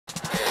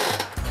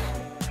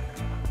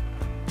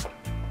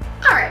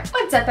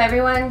What's up,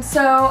 everyone?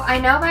 So I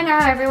know by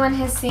now everyone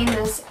has seen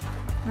this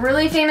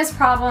really famous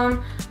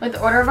problem with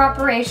order of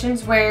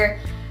operations where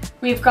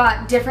we've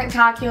got different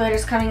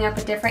calculators coming up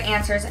with different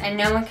answers and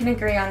no one can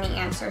agree on the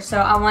answer. So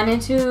I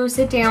wanted to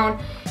sit down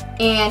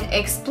and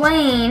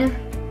explain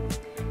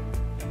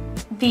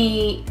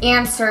the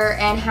answer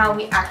and how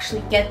we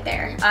actually get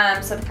there.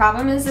 So the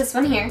problem is this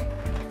one here.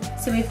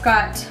 So we've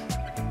got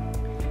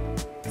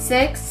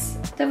 6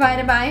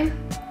 divided by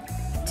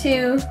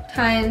 2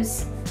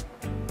 times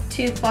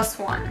 2 plus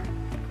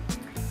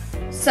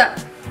 1. So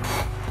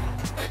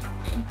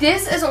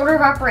this is order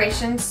of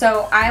operations.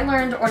 So I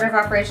learned order of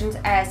operations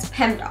as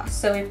PEMDAS.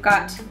 So we've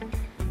got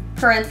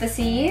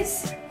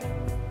parentheses,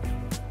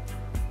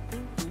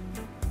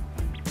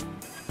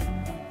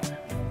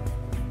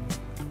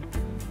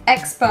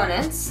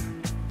 exponents,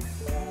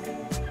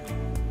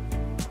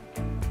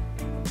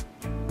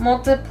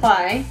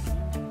 multiply,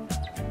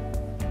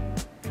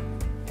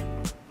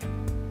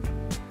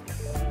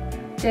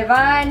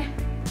 divide,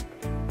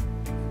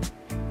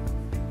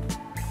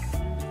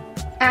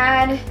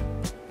 add,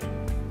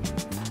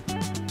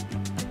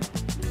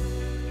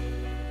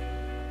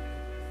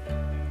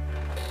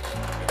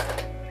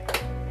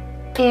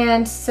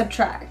 and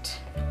subtract.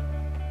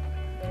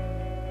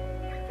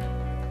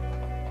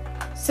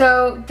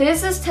 So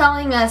this is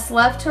telling us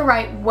left to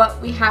right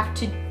what we have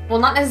to, well,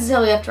 not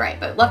necessarily left to right,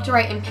 but left to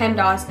right in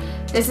PEMDAS,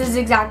 this is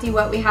exactly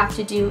what we have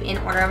to do in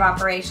order of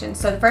operations.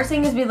 So the first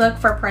thing is we look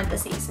for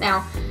parentheses.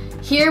 Now,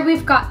 here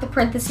we've got the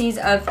parentheses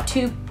of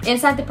 2,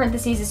 inside the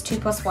parentheses is 2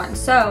 plus 1.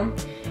 So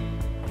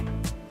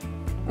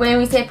when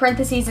we say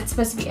parentheses, it's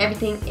supposed to be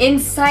everything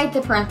inside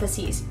the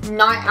parentheses,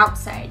 not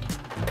outside.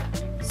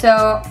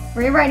 So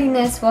rewriting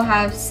this, we'll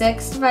have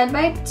 6 divided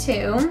by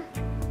 2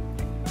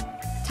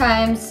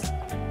 times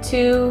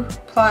 2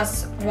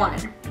 plus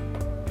 1.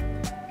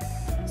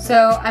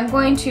 So I'm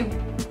going to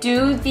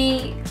do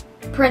the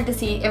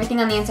parentheses, everything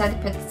on the inside the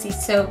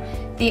parentheses, so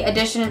the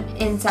addition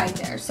inside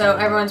there. So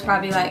everyone's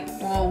probably like,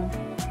 well,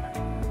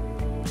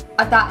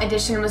 I thought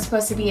addition was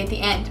supposed to be at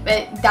the end,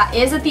 but that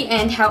is at the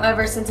end.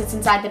 However, since it's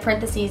inside the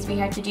parentheses, we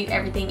have to do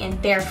everything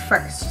in there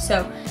first.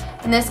 So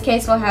in this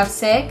case, we'll have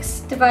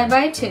 6 divided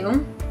by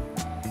 2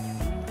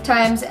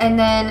 times, and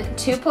then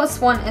 2 plus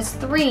 1 is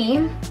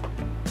 3.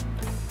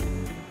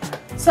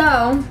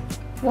 So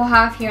we'll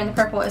have here in the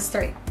purple is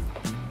 3.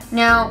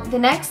 Now the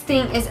next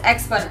thing is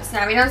exponents.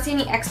 Now we don't see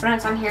any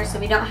exponents on here, so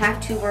we don't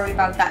have to worry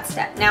about that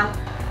step. Now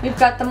we've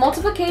got the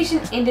multiplication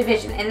and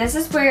division, and this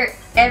is where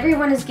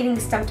everyone is getting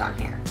stumped on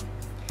here.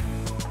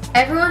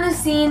 Everyone is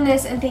seeing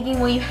this and thinking,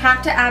 well, you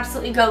have to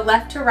absolutely go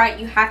left to right,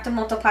 you have to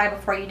multiply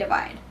before you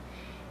divide.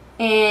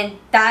 And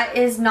that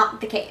is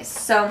not the case.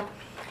 So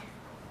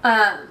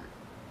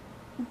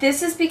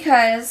this is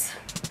because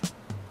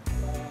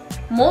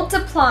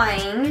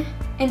multiplying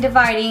and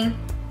dividing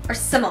are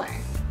similar.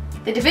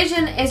 The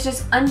division is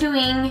just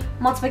undoing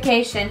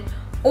multiplication,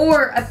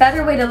 or a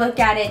better way to look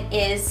at it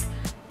is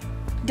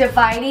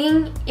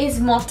dividing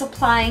is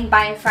multiplying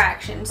by a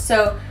fraction.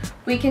 So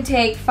we can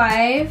take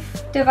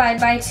 5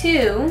 divided by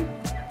 2,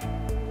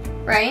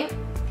 right?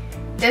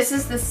 This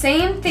is the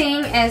same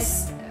thing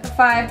as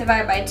 5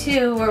 divided by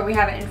 2 where we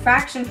have it in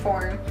fraction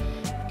form.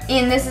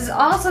 And this is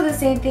also the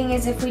same thing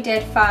as if we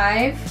did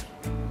 5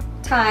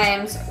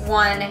 times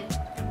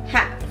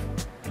 1/2.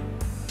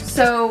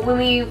 So when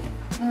we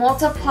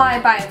multiply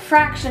by a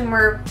fraction,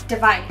 we're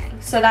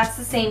dividing. So that's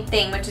the same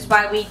thing, which is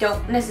why we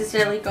don't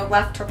necessarily go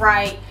left to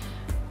right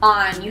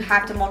on you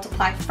have to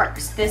multiply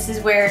first. This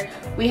is where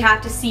we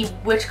have to see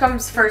which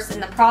comes first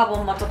in the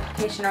problem,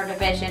 multiplication or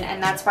division,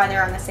 and that's why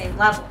they're on the same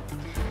level.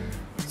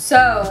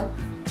 So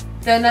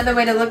another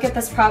way to look at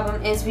this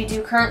problem is we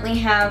do currently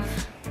have,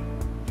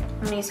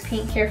 I'm gonna use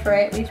pink here for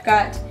it, we've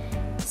got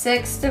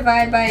 6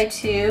 divided by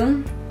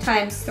 2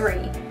 times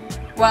 3.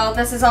 Well,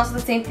 this is also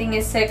the same thing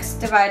as 6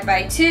 divided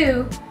by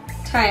 2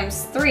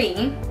 times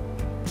 3,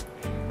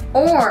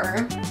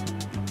 or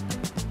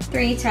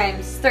 3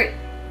 times 3,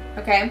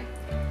 okay?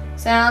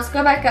 So now let's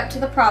go back up to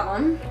the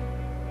problem.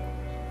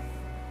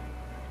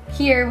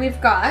 Here we've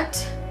got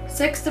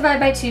 6 divided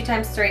by 2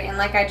 times 3, and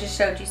like I just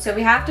showed you, so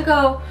we have to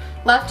go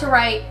left to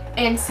right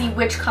and see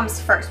which comes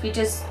first. We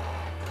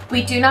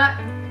do not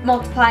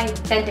multiply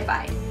then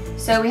divide.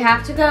 So we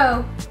have to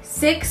go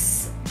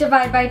 6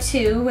 divided by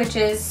 2, which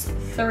is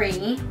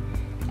 3,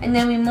 and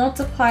then we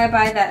multiply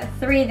by that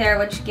 3 there,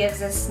 which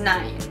gives us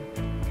 9.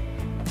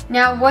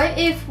 Now what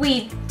if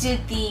we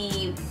did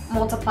the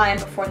multiplying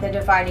before the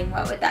dividing?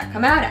 What would that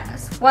come out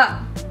as? Well,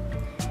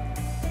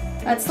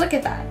 let's look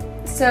at that.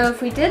 So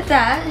if we did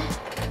that,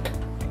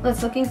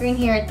 let's look in green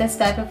here at this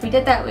step. If we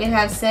did that, we'd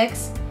have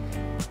 6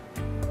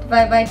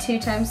 divided by 2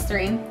 times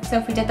 3. So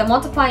if we did the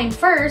multiplying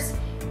first,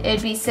 it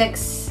would be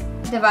 6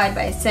 divided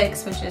by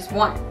 6, which is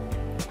 1.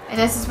 And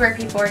this is where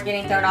people are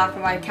getting thrown off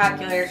and why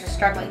calculators are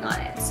struggling on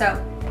it. So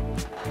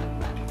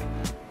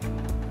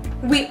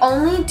we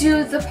only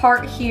do the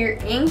part here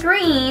in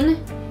green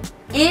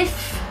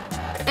if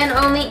and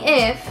only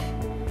if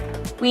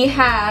we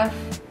have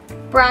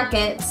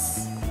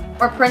brackets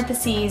or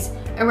parentheses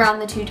around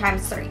the 2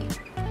 times 3.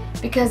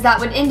 because that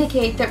would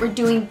indicate that we're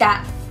doing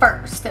that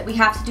first, that we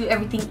have to do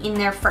everything in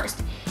there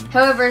first.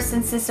 However,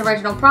 since this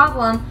original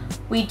problem,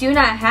 we do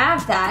not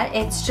have that,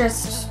 it's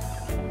just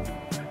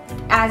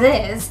as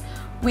is,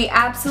 we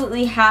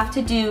absolutely have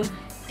to do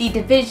the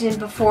division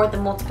before the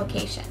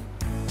multiplication.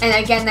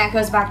 And again, that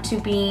goes back to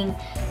being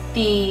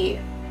the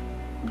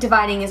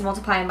dividing is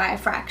multiplying by a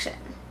fraction.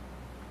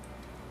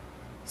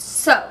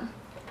 So,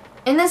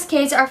 in this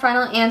case, our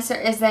final answer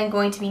is then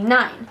going to be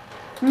 9.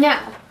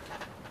 Now,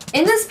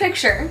 in this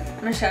picture,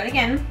 I'm going to show it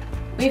again,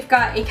 we've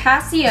got a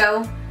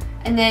Casio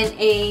and then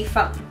a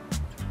phone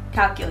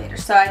calculator.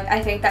 So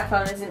I think that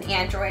phone is an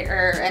Android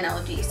or an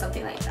LG,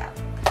 something like that.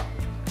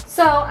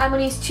 So I'm going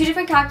to use 2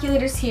 different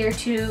calculators here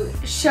to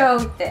show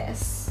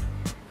this.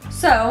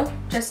 So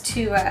just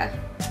to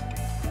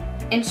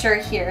ensure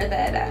here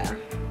that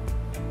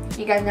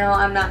you guys know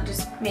I'm not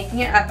just making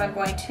it up, I'm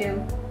going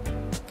to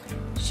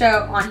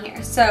show on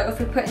here. So if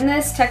we put in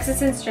this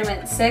Texas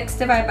Instrument 6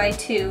 divided by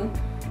 2,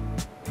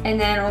 and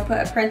then we'll put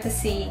a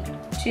parenthesis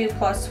 2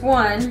 plus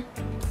 1,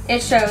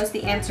 it shows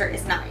the answer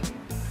is 9.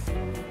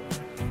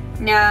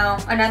 Now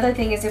another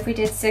thing is if we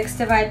did 6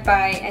 divided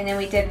by, and then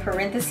we did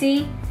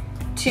parenthesis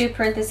 2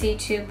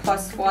 parenthesis 2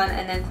 plus 1,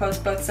 and then close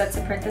both sets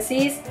of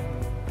parentheses,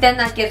 then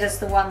that gives us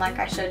the 1 like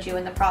I showed you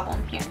in the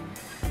problem here.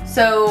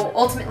 So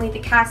ultimately the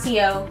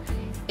Casio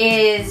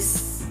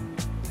is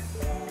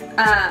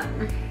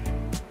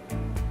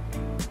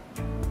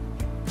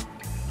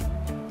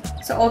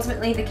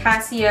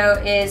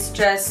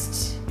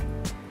just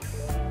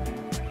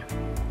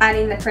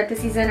adding the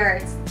parentheses in, or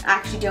it's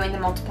actually doing the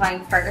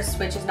multiplying first,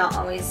 which is not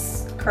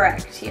always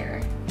correct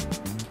here.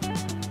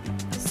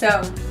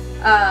 So,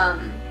 a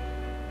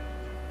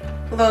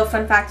little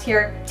fun fact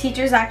here,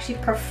 teachers actually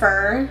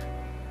prefer,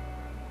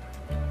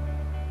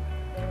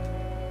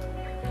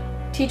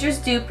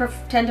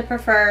 tend to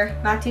prefer,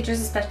 math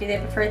teachers especially, they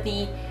prefer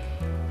the,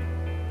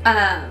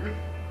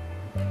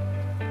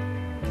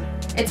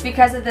 it's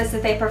because of this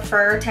that they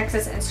prefer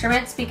Texas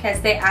Instruments,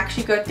 because they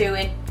actually go through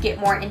and get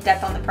more in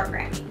depth on the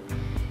programming.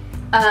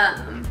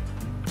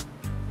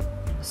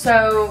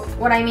 So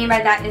what I mean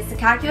by that is the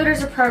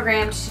calculators are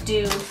programmed to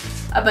do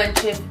a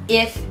bunch of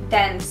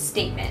if-then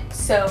statements.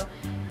 So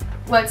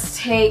let's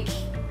take,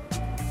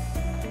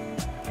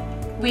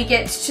 we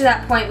get to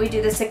that point, we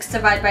do the 6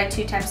 divided by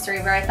 2 times 3,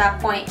 where at that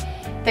point,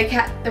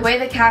 the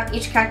way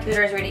each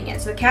calculator is reading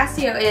it. So the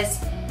Casio is,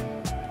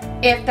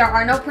 if there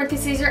are no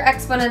parentheses or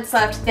exponents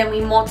left, then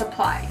we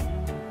multiply.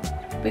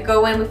 We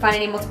go in, we find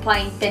any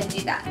multiplying, then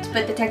do that.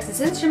 But the Texas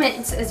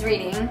Instruments is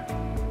reading,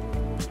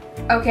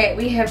 okay,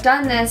 we have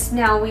done this,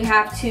 now we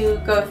have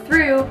to go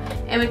through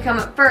and we come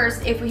up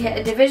first. If we hit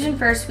a division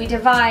first, we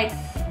divide,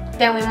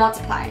 then we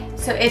multiply.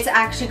 So it's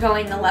actually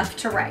going the left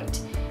to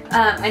right.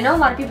 I know a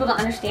lot of people don't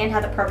understand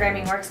how the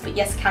programming works, but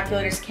yes,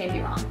 calculators can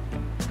be wrong.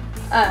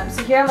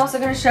 So here I'm also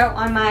going to show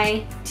on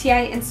my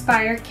TI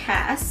Nspire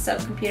CAS, so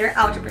computer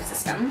algebra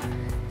system.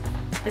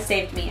 This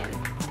saved me in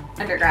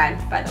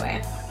undergrad, by the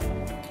way.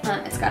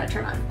 It's got to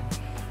turn on.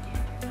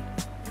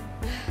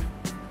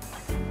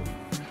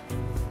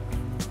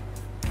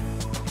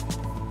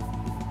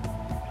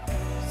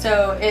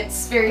 So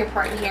it's very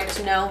important here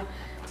to know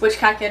which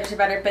calculators are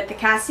better, but the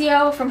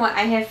Casio, from what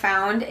I have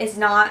found, is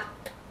not,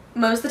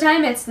 most of the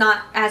time, it's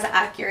not as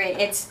accurate.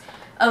 It's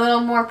a little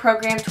more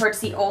programmed towards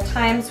the old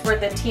times, where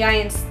the TI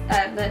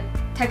and the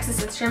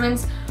Texas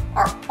Instruments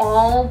are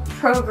all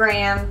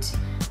programmed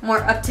more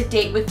up to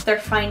date with their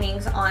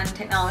findings on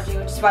technology,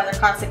 which is why they're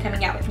constantly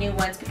coming out with new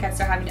ones, because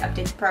they're having to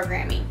update the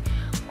programming.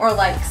 Or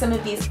like some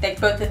of these, like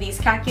both of these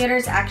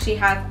calculators actually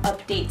have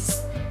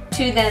updates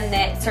to them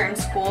that certain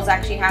schools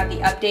actually have the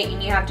update,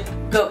 and you have to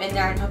go in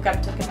there and hook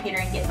up to the computer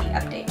and get the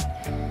update.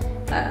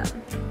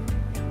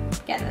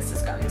 Again, this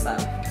is going slow.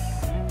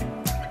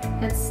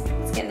 Let's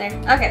get in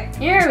there. Okay,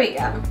 here we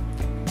go.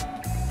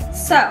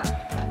 So,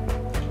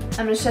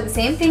 I'm going to show the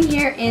same thing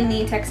here in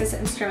the Texas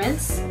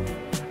Instruments.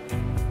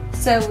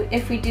 So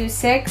if we do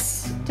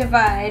 6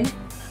 divide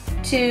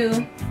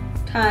 2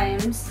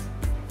 times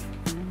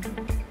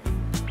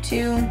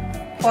 2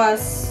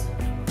 plus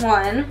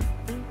 1,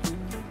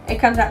 it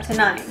comes out to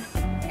 9.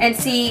 And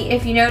see,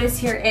 if you notice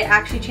here, it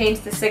actually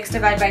changed the 6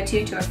 divided by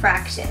 2 to a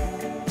fraction.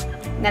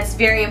 And that's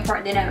very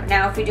important to note.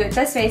 Now if we do it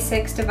this way,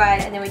 6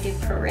 divide, and then we do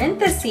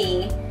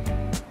parenthesis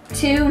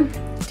 2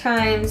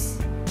 times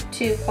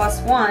 2 plus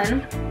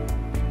 1,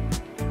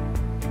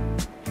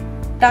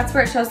 that's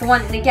where it shows the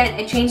 1. And again,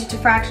 it changed it to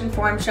fraction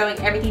form, showing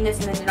everything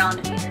that's in the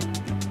denominator.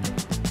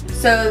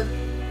 So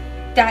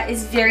that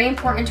is very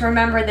important to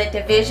remember, that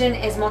division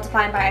is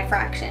multiplying by a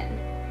fraction.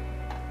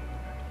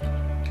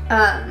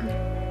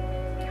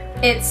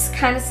 It's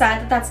kind of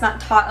sad that that's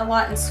not taught a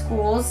lot in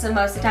schools, and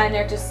most of the time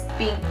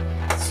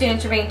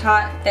students are being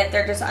taught that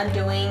they're just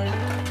undoing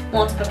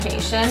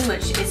multiplication,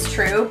 which is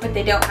true, but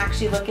they don't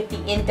actually look at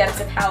the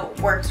in-depth of how it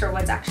works or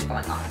what's actually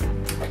going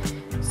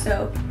on.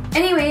 So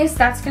anyways,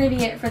 that's going to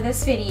be it for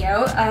this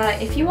video.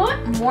 If you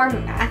want more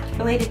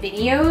math-related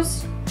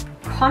videos,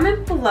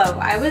 comment below.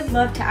 I would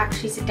love to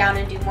actually sit down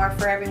and do more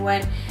for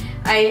everyone.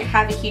 I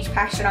have a huge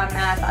passion on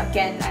math.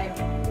 Again,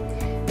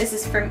 I've this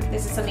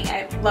is something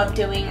I love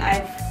doing.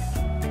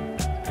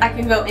 I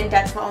can go in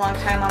depth for a long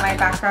time on my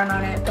background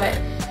on it, but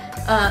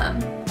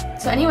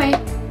so anyway,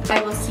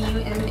 I will see you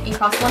in a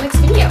possible next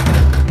video.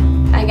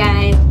 Bye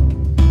guys.